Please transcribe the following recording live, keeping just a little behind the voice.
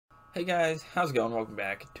Hey guys, how's it going? Welcome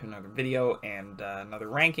back to another video and another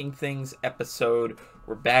Ranking Things episode.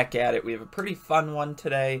 We're back at it. We have a pretty fun one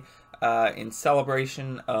today in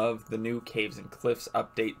celebration of the new Caves and Cliffs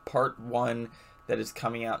update part 1 that is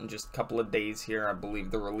coming out in just a couple of days here. I believe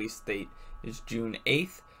the release date is June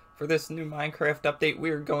 8th for this new Minecraft update.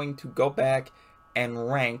 We are going to go back and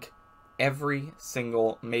rank every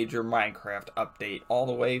single major Minecraft update all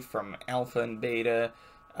the way from alpha and beta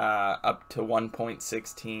up to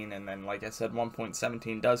 1.16, and then like I said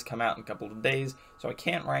 1.17 does come out in a couple of days, so I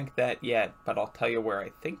can't rank that yet, but I'll tell you where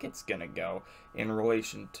I think it's gonna go in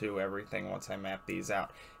relation to everything once I map these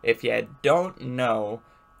out. If you don't know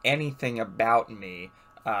anything about me,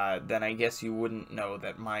 then I guess you wouldn't know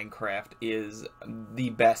that Minecraft is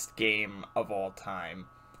the best game of all time.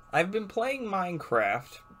 I've been playing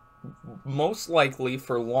Minecraft most likely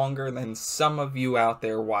for longer than some of you out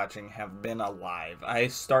there watching have been alive. I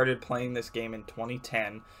started playing this game in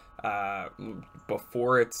 2010,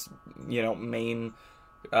 before its main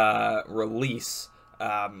release.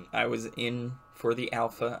 I was in for the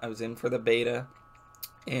alpha, I was in for the beta,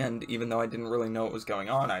 and even though I didn't really know what was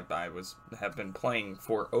going on, I have been playing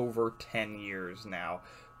for over 10 years now,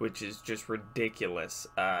 which is just ridiculous.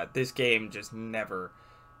 This game just never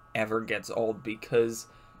ever gets old, because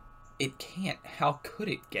it can't. How could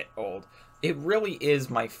it get old? It really is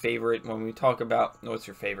my favorite. When we talk about what's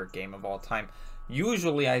your favorite game of all time,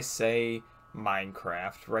 usually I say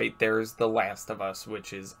Minecraft, right? There's The Last of Us,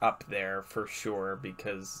 which is up there for sure,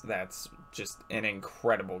 because that's just an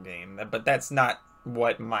incredible game. But that's not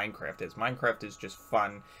what Minecraft is. Minecraft is just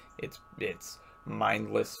fun. It's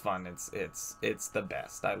mindless fun. It's the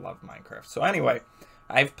best. I love Minecraft. So anyway,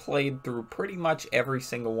 I've played through pretty much every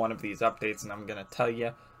single one of these updates, and I'm gonna tell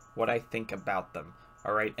you what I think about them.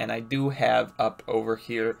 Alright, and I do have up over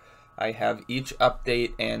here, I have each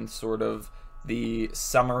update and sort of the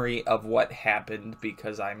summary of what happened,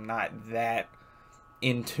 because I'm not that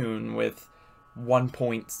in tune with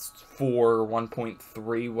 1.4,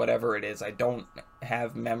 1.3, whatever it is. I don't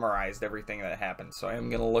have memorized everything that happened, so I'm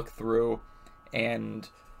going to look through and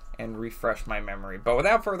refresh my memory. But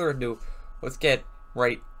without further ado, let's get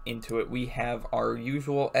right into it. We have our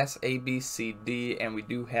usual S, A, B, C, D, and we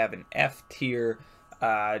do have an F tier,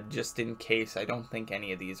 just in case. I don't think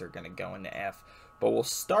any of these are going to go into F, but we'll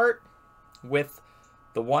start with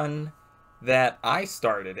the one that I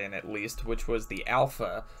started in, at least, which was the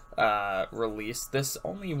alpha release. This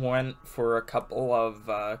only went for a couple of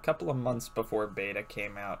months before beta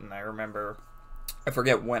came out, and I remember, I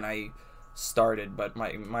forget when I started, but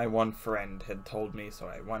my one friend had told me, so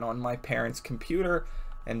I went on my parents' computer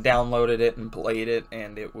and downloaded it and played it,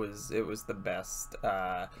 and it was the best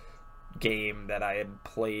game that I had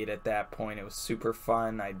played at that point. It was super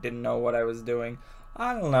fun. I didn't know what I was doing.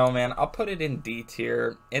 I don't know, man. I'll put it in D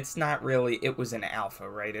tier. It's not really, it was an alpha,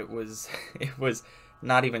 right? It was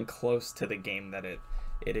not even close to the game that it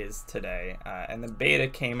is today. And the beta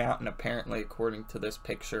came out, and apparently, according to this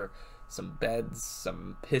picture, some beds,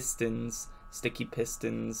 some pistons, sticky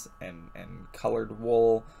pistons, and colored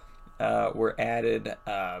wool were added.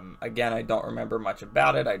 Again, I don't remember much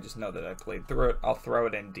about it. I just know that I played through it. I'll throw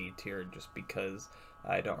it in D tier just because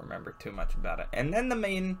I don't remember too much about it. And then the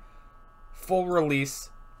main full release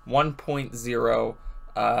 1.0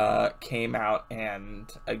 came out,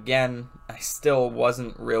 and again, I still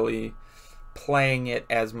wasn't really playing it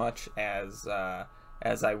as much as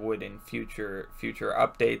I would in future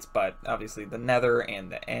updates, but obviously the Nether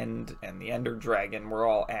and the End and the Ender Dragon were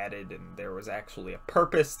all added, and there was actually a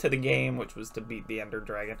purpose to the game, which was to beat the Ender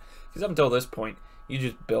Dragon, because up until this point you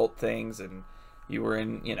just built things and you were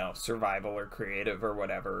in, survival or creative or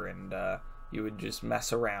whatever, and you would just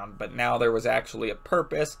mess around. But now there was actually a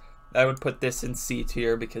purpose. I would put this in C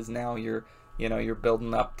tier, because now you're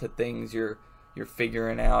building up to things, you're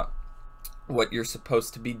figuring out what you're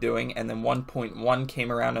supposed to be doing. And then 1.1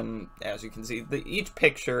 came around, and as you can see, each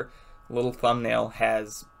picture, little thumbnail,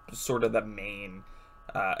 has sort of the main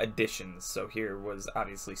additions. So here was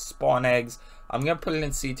obviously spawn eggs. I'm gonna put it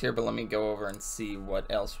in C tier, but let me go over and see what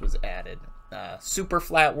else was added. Super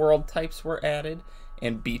flat world types were added,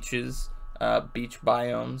 and beaches, beach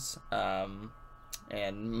biomes,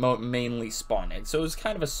 and mainly spawn eggs. So it was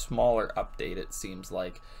kind of a smaller update, it seems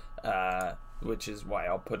like, which is why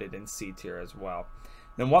I'll put it in C tier as well.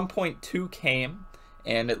 Then 1.2 came,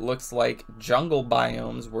 and it looks like jungle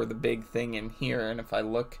biomes were the big thing in here. And if I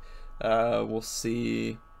look, we'll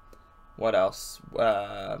see what else.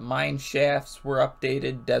 Mine shafts were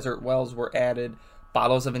updated, desert wells were added,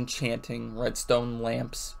 bottles of enchanting, redstone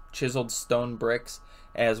lamps, chiseled stone bricks,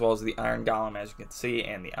 as well as the iron golem, as you can see,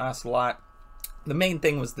 and the ocelot. the main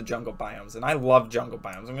thing was the jungle biomes, and I love jungle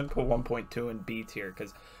biomes. I'm going to put 1.2 in B tier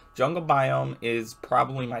because jungle biome is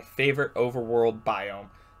probably my favorite overworld biome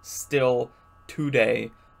still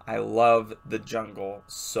today. I love the jungle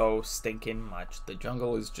so stinking much. The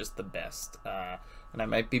jungle is just the best. And I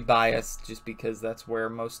might be biased just because that's where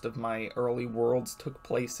most of my early worlds took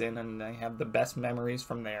place in, and I have the best memories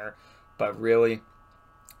from there. But really,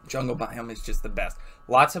 jungle biome is just the best.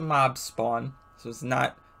 Lots of mobs spawn, so it's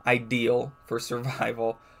not ideal for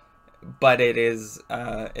survival, but it is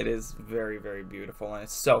very, very beautiful, and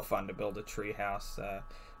it's so fun to build a treehouse.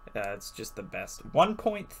 It's just the best.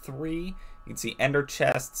 1.3, you can see ender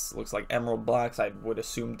chests, looks like emerald blocks. I would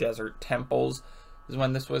assume desert temples is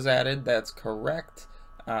when this was added. That's correct.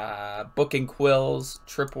 Book and quills,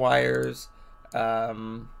 tripwires,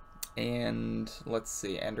 and let's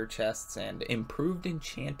see, ender chests and improved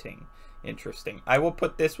enchanting. Interesting. I will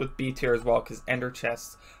put this with B tier as well because ender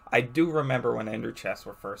chests, I do remember when ender chests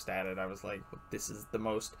were first added, I was like, this is the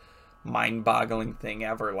most mind-boggling thing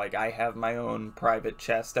ever. Like, I have my own private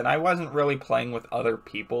chest, and I wasn't really playing with other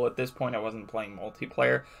people at this point. I wasn't playing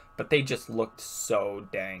multiplayer, but they just looked so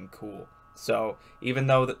dang cool. So even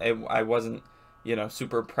though I wasn't, you know,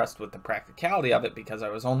 super impressed with the practicality of it because I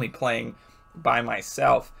was only playing by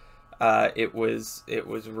myself, it was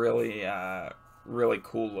really really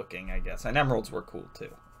cool looking, I guess. And emeralds were cool too.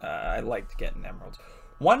 I liked getting emeralds.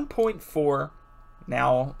 1.4.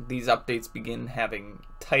 Now these updates begin having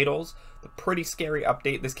titles. The Pretty Scary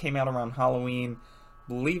update. This came out around Halloween. I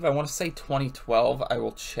believe, I want to say 2012. I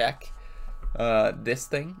will check this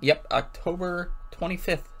thing. Yep, October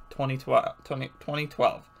 25th,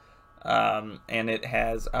 2012. And it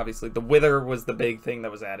has, obviously, the Wither was the big thing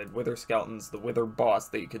that was added. Wither skeletons, the Wither boss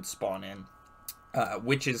that you could spawn in.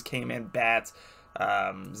 Witches came in, bats,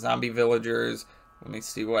 zombie villagers. Let me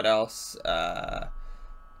see what else.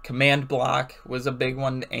 Command block was a big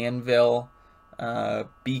one. Anvil,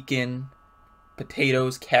 beacon,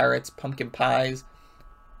 potatoes, carrots, pumpkin pies.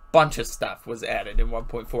 Bunch of stuff was added in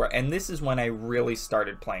 1.4, and this is when I really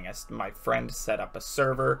started playing. My friend set up a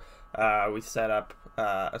server. We set up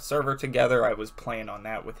a server together. I was playing on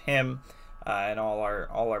that with him and all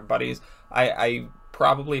our buddies. I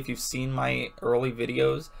probably, if you've seen my early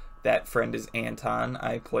videos, that friend is Anton.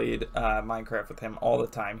 I played Minecraft with him all the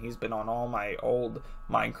time. He's been on all my old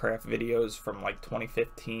Minecraft videos from like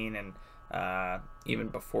 2015 and even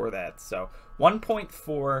before that. So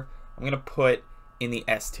 1.4, I'm going to put in the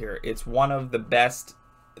S tier. It's one of the best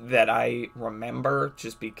that I remember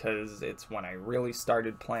just because it's when I really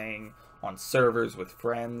started playing on servers with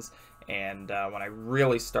friends and when I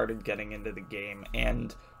really started getting into the game,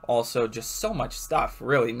 and also just so much stuff,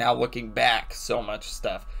 really, now looking back, so much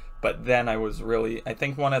stuff. But then I was really, I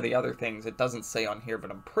think one of the other things, it doesn't say on here,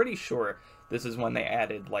 but I'm pretty sure this is when they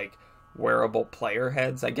added like wearable player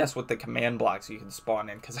heads. I guess with the command blocks you can spawn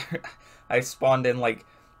in, because I spawned in like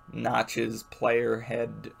Notch's player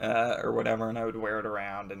head or whatever, and I would wear it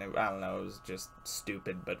around, and I don't know, it was just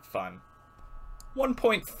stupid but fun.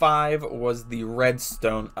 1.5 was the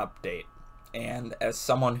Redstone update, and as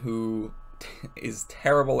someone who is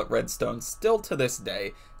terrible at Redstone still to this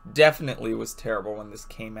day, definitely was terrible when this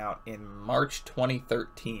came out in March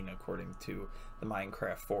 2013 according to the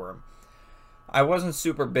Minecraft forum. I wasn't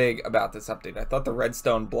super big about this update. I thought the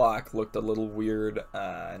redstone block looked a little weird,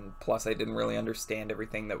 and plus I didn't really understand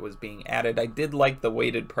everything that was being added. I did like the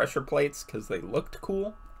weighted pressure plates because they looked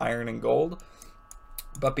cool, iron and gold.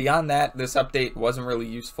 But beyond that, this update wasn't really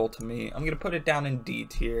useful to me. I'm going to put it down in D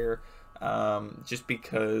tier, just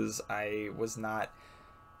because I was not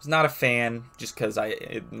a fan, just because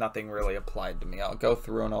nothing really applied to me. I'll go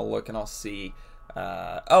through and I'll look and I'll see.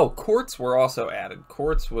 Oh, quartz were also added.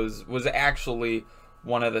 Quartz was actually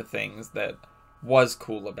one of the things that was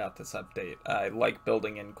cool about this update. I like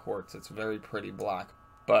building in quartz. It's a very pretty block.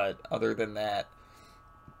 But other than that,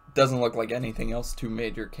 doesn't look like anything else too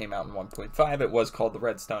major came out in 1.5. It was called the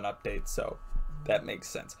Redstone update, so that makes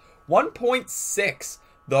sense. 1.6,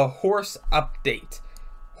 the horse update.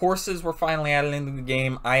 Horses were finally added into the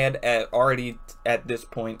game. I had already at this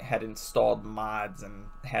point had installed mods and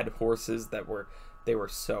had horses that were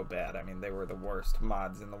so bad. I mean, they were the worst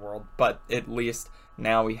mods in the world. But at least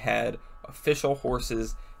now we had official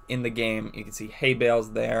horses in the game. You can see hay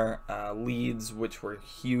bales there, leads, which were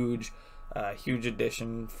huge, huge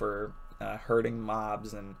addition for herding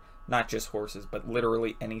mobs, and not just horses, but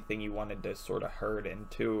literally anything you wanted to sort of herd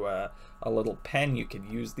into a little pen. You could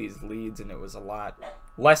use these leads, and it was a lot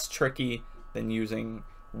less tricky than using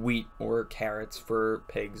wheat or carrots for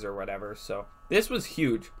pigs or whatever. So this was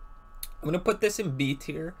huge. I'm going to put this in B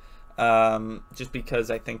tier, just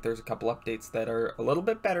because I think there's a couple updates that are a little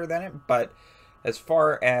bit better than it, but as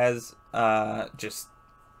far as just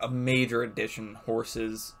a major addition,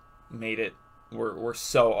 horses made it, were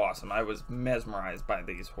so awesome. I was mesmerized by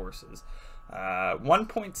these horses.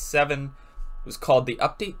 1.7 was called the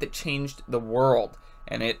update that changed the world,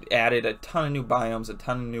 and it added a ton of new biomes, a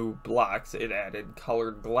ton of new blocks. It added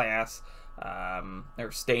colored glass,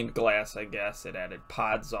 or stained glass, I guess. It added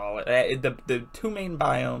podzol. The two main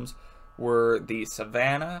biomes were the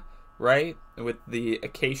savanna, right, with the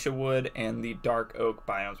acacia wood, and the dark oak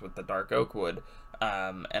biomes with the dark oak wood.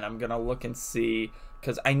 And I'm gonna look and see,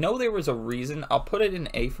 because I know there was a reason. I'll put it in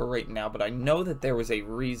A for right now, but I know that there was a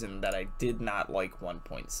reason that I did not like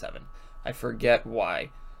 1.7. I forget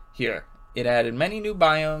why. Here, it added many new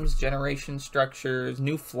biomes, generation structures,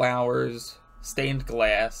 new flowers, stained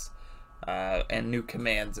glass, and new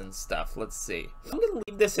commands and stuff. Let's see. I'm gonna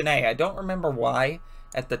leave this in A. I don't remember why.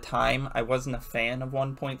 At the time, I wasn't a fan of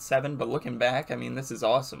 1.7, but looking back, I mean, this is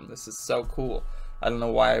awesome. This is so cool. I don't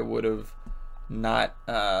know why I would have not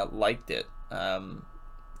liked it,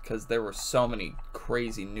 because there were so many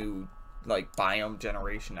crazy new, like, biome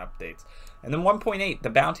generation updates. And then 1.8, the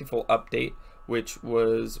Bountiful update, which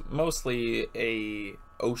was mostly a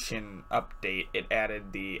ocean update. It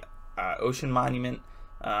added the ocean monument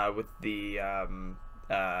with the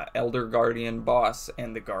Elder Guardian boss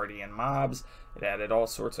and the Guardian mobs. It added all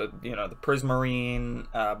sorts of, you know, the Prismarine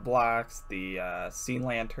blocks, the sea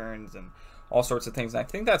lanterns, and all sorts of things. And I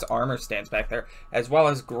think that's armor stands back there, as well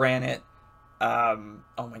as granite. Oh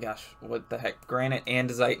my gosh, what the heck? Granite,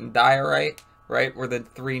 andesite, and diorite, right? Were the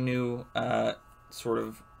three new sort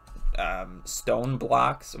of stone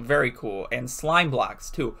blocks. Very cool. And slime blocks,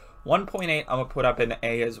 too. 1.8, I'm going to put up in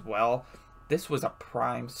A as well. This was a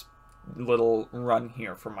prime little run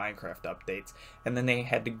here for Minecraft updates. And then they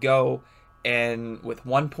had to go, and with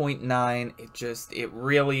 1.9, it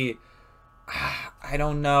really, I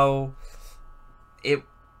don't know.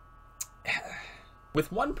 With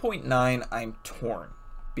 1.9, I'm torn,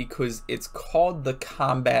 because it's called the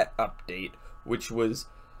combat update, which was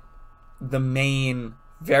the main,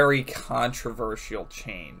 very controversial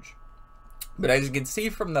change. But as you can see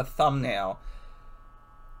from the thumbnail,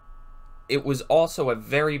 it was also a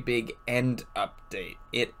very big end update.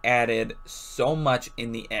 It added so much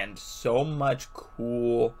in the end, so much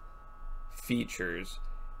cool features,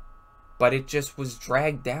 but it just was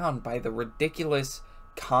dragged down by the ridiculous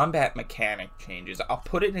combat mechanic changes. I'll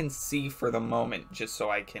put it in C for the moment, just so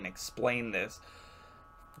I can explain this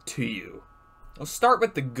to you. We'll start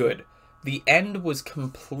with the good. The end was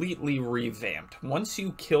completely revamped. Once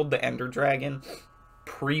you killed the Ender Dragon,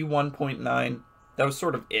 pre 1.9, that was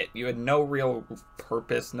sort of it. You had no real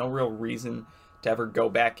purpose, no real reason to ever go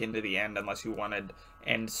back into the end unless you wanted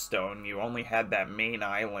End Stone. You only had that main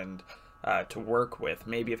island to work with.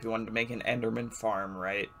 Maybe if you wanted to make an Enderman farm,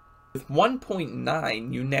 right? With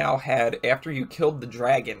 1.9, you now had, after you killed the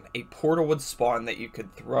dragon, a portal would spawn that you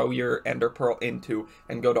could throw your Ender Pearl into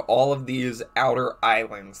and go to all of these outer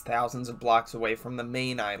islands, thousands of blocks away from the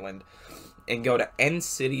main island, and go to End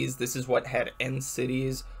Cities. This is what had End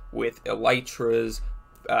Cities with Elytras,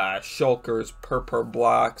 Shulkers, Purpur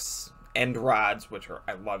blocks, End Rods, which are,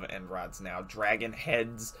 I love End Rods now, dragon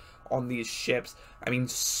heads on these ships. I mean,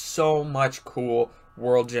 so much cool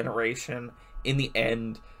world generation. In the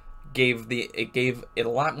end, it gave it a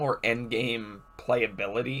lot more end game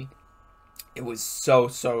playability. It was so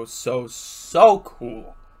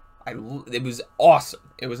cool. It was awesome.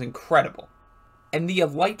 It was incredible. And the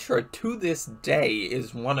Elytra, to this day,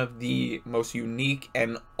 is one of the most unique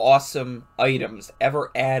and awesome items ever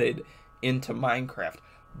added into Minecraft.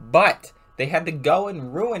 But they had to go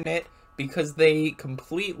and ruin it because they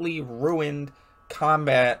completely ruined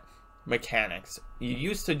combat mechanics. You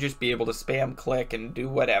used to just be able to spam click and do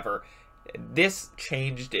whatever. This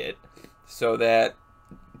changed it so that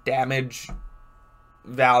damage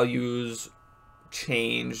values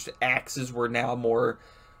changed. Axes were now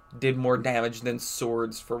did more damage than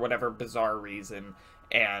swords for whatever bizarre reason,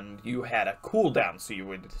 and you had a cooldown, so you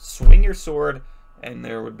would swing your sword and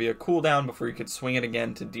there would be a cooldown before you could swing it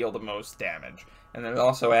again to deal the most damage. And then it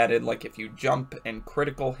also added, like, if you jump and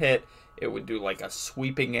critical hit, it would do like a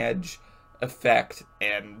sweeping edge effect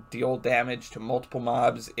and deal damage to multiple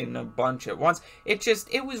mobs in a bunch at once.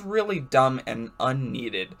 It was really dumb and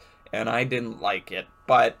unneeded, and I didn't like it.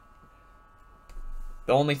 But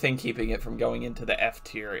the only thing keeping it from going into the F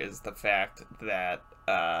tier is the fact that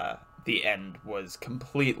the end was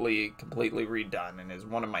completely redone, and is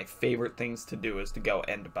one of my favorite things to do, is to go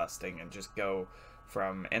end busting and just go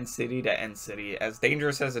from end city to end city, as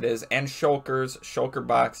dangerous as it is. And shulker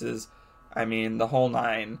boxes, I mean, the whole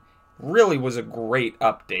nine. Really was a great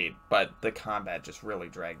update, but the combat just really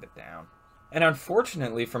dragged it down. And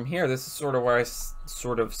unfortunately, from here, this is sort of where I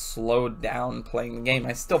sort of slowed down playing the game.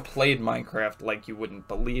 I still played Minecraft like you wouldn't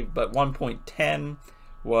believe, but 1.10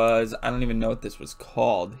 was, I don't even know what this was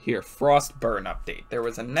called. Here, Frostburn update. There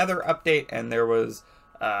was another update, and there was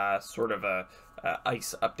sort of a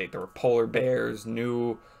ice update. There were polar bears,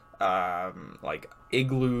 new like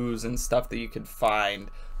igloos and stuff that you could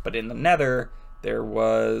find. But in the Nether, there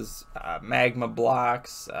was magma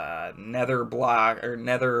blocks, nether block, or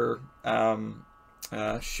nether,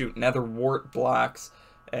 nether wart blocks,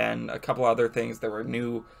 and a couple other things. There were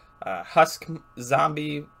new husk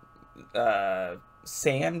zombie,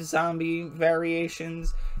 sand zombie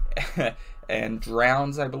variations, and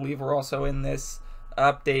drowns, I believe, were also in this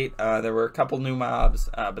update. There were a couple new mobs,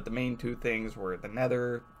 but the main two things were the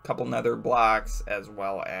nether, couple nether blocks, as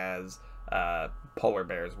well as polar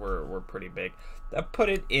bears were pretty big. That put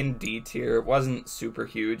it in D tier. It wasn't super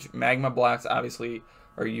huge. Magma blocks obviously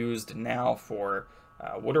are used now for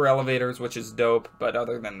water elevators, which is dope. But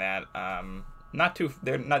other than that,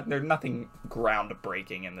 there's nothing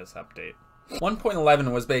groundbreaking in this update.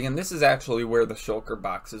 1.11 was big, and this is actually where the shulker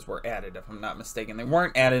boxes were added, if I'm not mistaken. They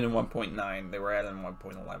weren't added in 1.9, they were added in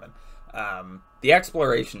 1.11. The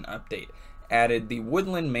exploration update added the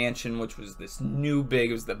Woodland Mansion, which was this new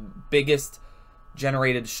it was the biggest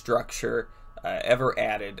generated structure ever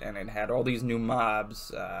added, and it had all these new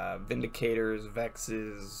mobs, Vindicators,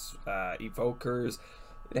 Vexes, Evokers.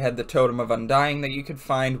 It had the Totem of Undying that you could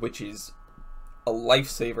find, which is a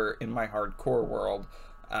lifesaver in my hardcore world.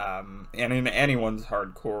 And in anyone's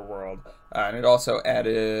hardcore world. And it also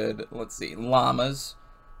added, let's see, llamas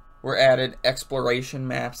were added, exploration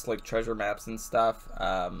maps, like treasure maps and stuff,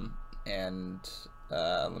 and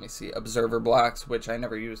let me see, observer blocks, which I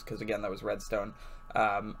never used because, again, that was redstone.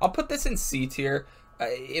 I'll put this in C tier.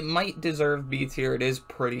 It might deserve B tier. It is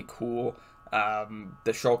pretty cool.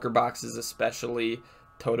 The shulker boxes especially,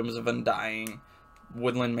 Totems of Undying,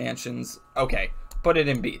 Woodland Mansions. Okay, put it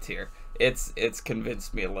in B tier. It's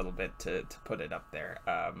convinced me a little bit to put it up there.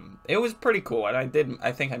 It was pretty cool, and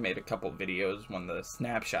I think I made a couple videos when the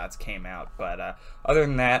snapshots came out. But other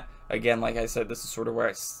than that, again, like I said, this is sort of where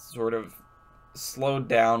I sort of slowed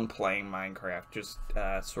down playing Minecraft. Just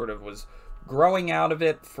sort of was growing out of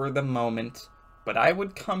it for the moment. But I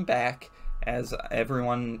would come back, as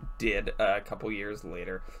everyone did a couple years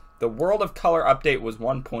later. The World of Color update was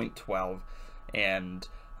 1.12, and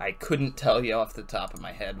I couldn't tell you off the top of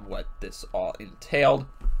my head what this all entailed.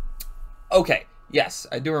 Okay, yes,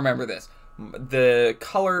 I do remember this. The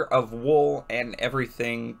color of wool and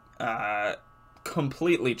everything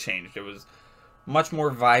completely changed. It was much more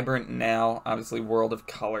vibrant now. Obviously, World of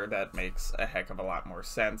Color, that makes a heck of a lot more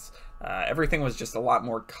sense. Everything was just a lot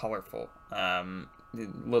more colorful. A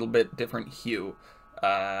little bit different hue.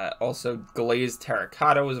 Also, glazed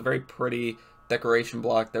terracotta was a very pretty decoration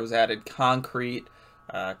block that was added. Concrete.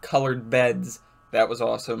 Colored beds, that was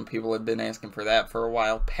awesome. People had been asking for that for a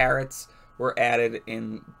while. Parrots were added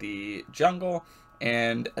in the jungle,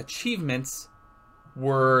 and achievements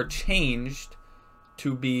were changed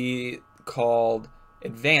to be called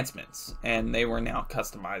advancements, and they were now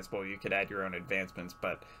customizable. You could add your own advancements,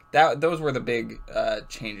 but those were the big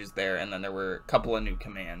changes there. And then there were a couple of new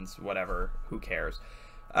commands, whatever, who cares.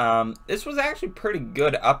 This was actually a pretty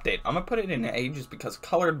good update. I'm gonna put it in A just because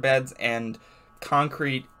colored beds and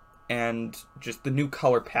concrete and just the new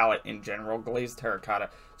color palette in general, glazed terracotta,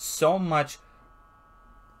 so much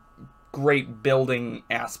great building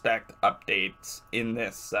aspect updates in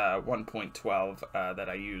this 1.12 that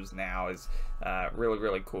I use now is really,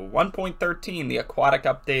 really cool. 1.13, the aquatic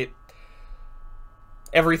update.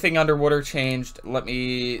 Everything underwater changed. Let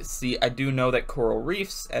me see. I do know that coral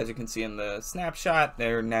reefs, as you can see in the snapshot,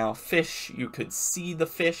 they're now fish. You could see the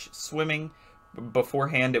fish swimming.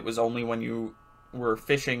 Beforehand, it was only when you were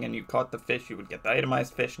fishing and you caught the fish, you would get the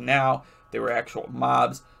itemized fish. Now, they were actual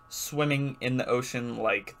mobs swimming in the ocean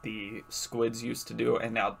like the squids used to do.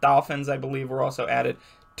 And now dolphins, I believe, were also added.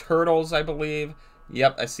 Turtles, I believe.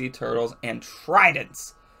 Yep, I see turtles. And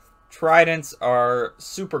tridents. Tridents are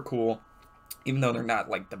super cool. Even though they're not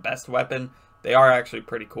like the best weapon, they are actually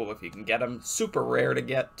pretty cool if you can get them. Super rare to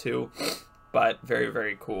get too, but very,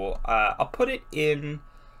 very cool. I'll put it in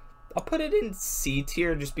C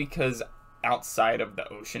tier just because outside of the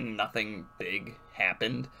ocean, nothing big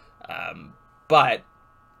happened. But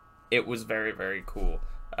it was very, very cool,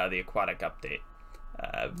 the aquatic update.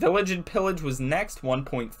 Village and Pillage was next,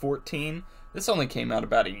 1.14. This only came out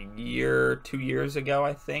about 2 years ago,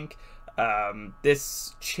 I think.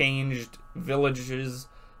 This changed villages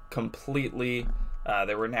completely.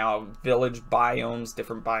 There were now village biomes,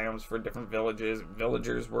 different biomes for different villages.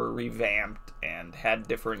 Villagers were revamped and had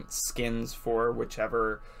different skins for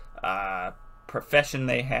whichever profession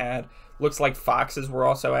they had. Looks like foxes were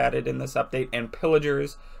also added in this update, and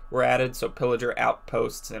pillagers were added. So pillager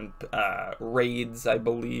outposts and raids, I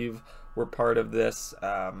believe, were part of this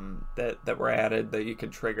that were added that you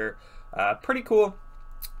could trigger. Pretty cool.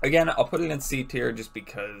 Again, I'll put it in C tier just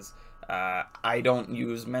because I don't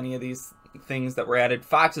use many of these things that were added.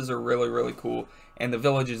 Foxes are really, really cool, and the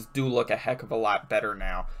villages do look a heck of a lot better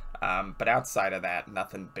now. But outside of that,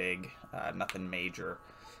 nothing big, nothing major.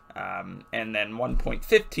 And then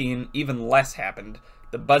 1.15, even less happened.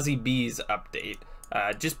 The Buzzy Bees update,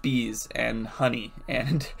 just bees and honey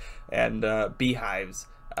and beehives,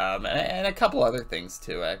 and a couple other things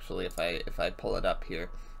too. Actually, if I pull it up here,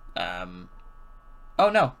 oh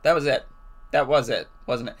no, that was it. That was it,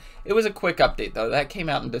 wasn't it? It was a quick update though. That came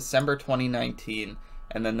out in December 2019,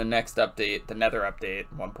 and then the next update, the Nether update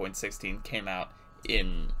 1.16, came out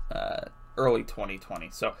in early 2020.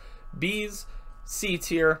 So bees, C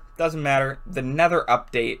tier, doesn't matter. The Nether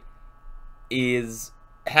update is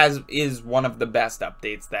one of the best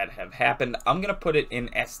updates that have happened. I'm gonna put it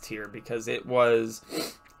in S tier because it was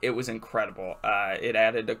incredible. It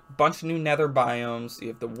added a bunch of new Nether biomes. You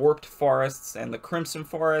have the warped forests and the crimson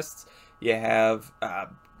forests. You have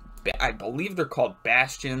I believe they're called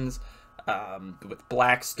bastions, with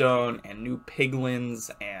blackstone and new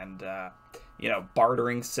piglins and you know,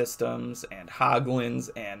 bartering systems and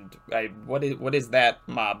hoglins and what is that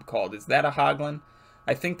mob called? Is that a hoglin?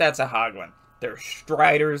 I think that's a hoglin. There's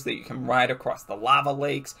striders that you can ride across the lava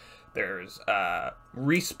lakes. There's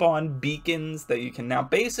respawn beacons that you can now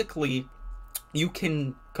basically, you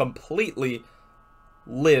can completely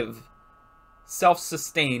live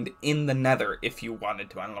self-sustained in the Nether if you wanted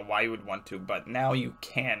to. I don't know why you would want to, but now you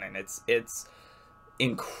can, and it's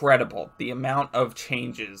incredible. The amount of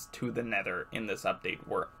changes to the Nether in this update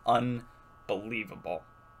were unbelievable,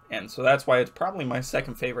 and so that's why it's probably my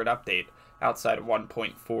second favorite update outside of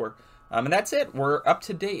 1.4. And that's it. We're up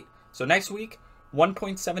to date. So next week,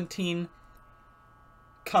 1.17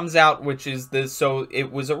 comes out, which is the, so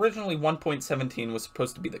it was originally 1.17 was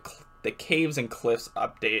supposed to be the caves and cliffs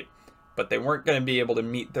update, but they weren't going to be able to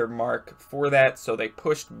meet their mark for that, so they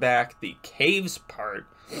pushed back the caves part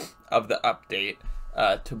of the update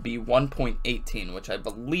to be 1.18, which I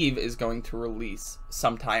believe is going to release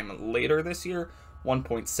sometime later this year.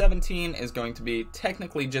 1.17 is going to be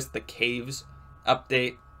technically just the caves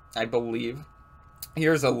update, I believe.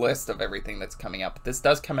 Here's a list of everything that's coming out. But this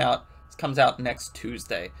does come out. This comes out next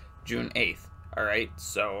Tuesday, June 8th. All right,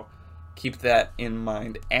 so keep that in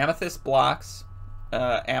mind. Amethyst blocks,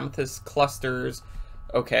 amethyst clusters.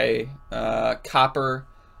 Okay, copper.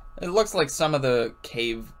 It looks like some of the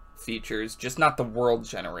cave features, just not the world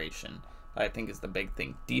generation, I think is the big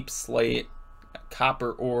thing. Deep slate,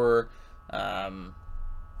 copper ore.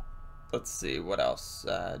 Let's see what else.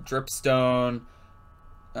 Dripstone.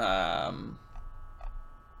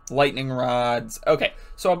 Lightning rods. Okay,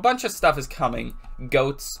 so a bunch of stuff is coming.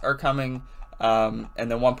 Goats are coming, and then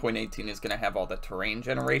 1.18 is going to have all the terrain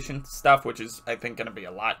generation stuff, which is, I think, going to be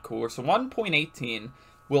a lot cooler. So 1.18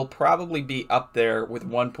 will probably be up there with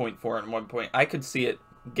 1.4 and 1. I could see it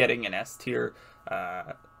getting an S tier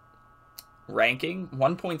ranking.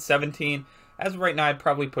 1.17, as of right now, I'd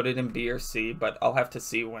probably put it in B or C, but I'll have to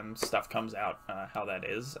see when stuff comes out how that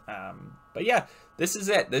is. But yeah, this is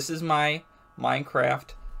it. This is my Minecraft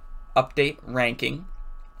update ranking.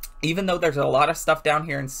 Even though there's a lot of stuff down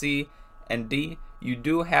here in C and D, you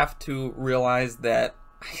do have to realize that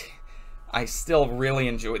I still really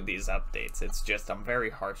enjoyed these updates. It's just I'm very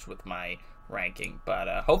harsh with my ranking, but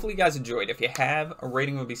hopefully you guys enjoyed. If you have, a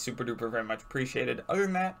rating would be super duper very much appreciated. Other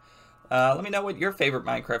than that, let me know what your favorite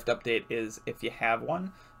Minecraft update is if you have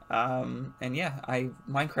one. And yeah,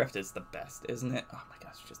 Minecraft is the best, isn't it? Oh my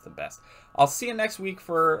gosh, just the best. I'll see you next week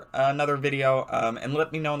for another video, and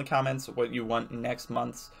let me know in the comments what you want next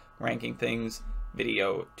month's ranking things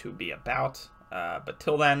video to be about. But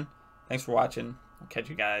till then, thanks for watching. I'll catch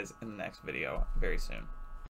you guys in the next video very soon.